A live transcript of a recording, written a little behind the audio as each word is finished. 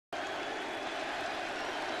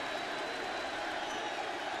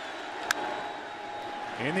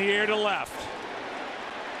In the air to left.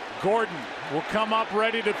 Gordon will come up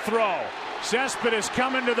ready to throw. Cespedes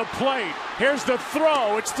coming to the plate. Here's the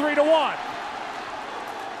throw. It's 3-1.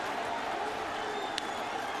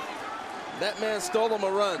 That man stole him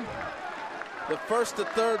a run. The first to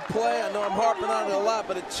third play, I know I'm harping on it a lot,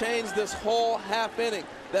 but it changed this whole half inning.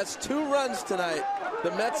 That's 2 runs tonight.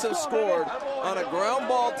 The Mets have scored on a ground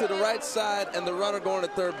ball to the right side and the runner going to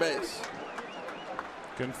third base.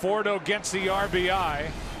 Conforto gets the RBI.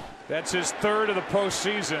 That's his 3rd of the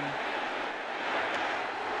postseason.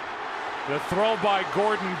 The throw by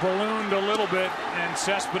Gordon ballooned a little bit, and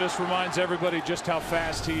Cespedes reminds everybody just how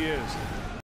fast he is.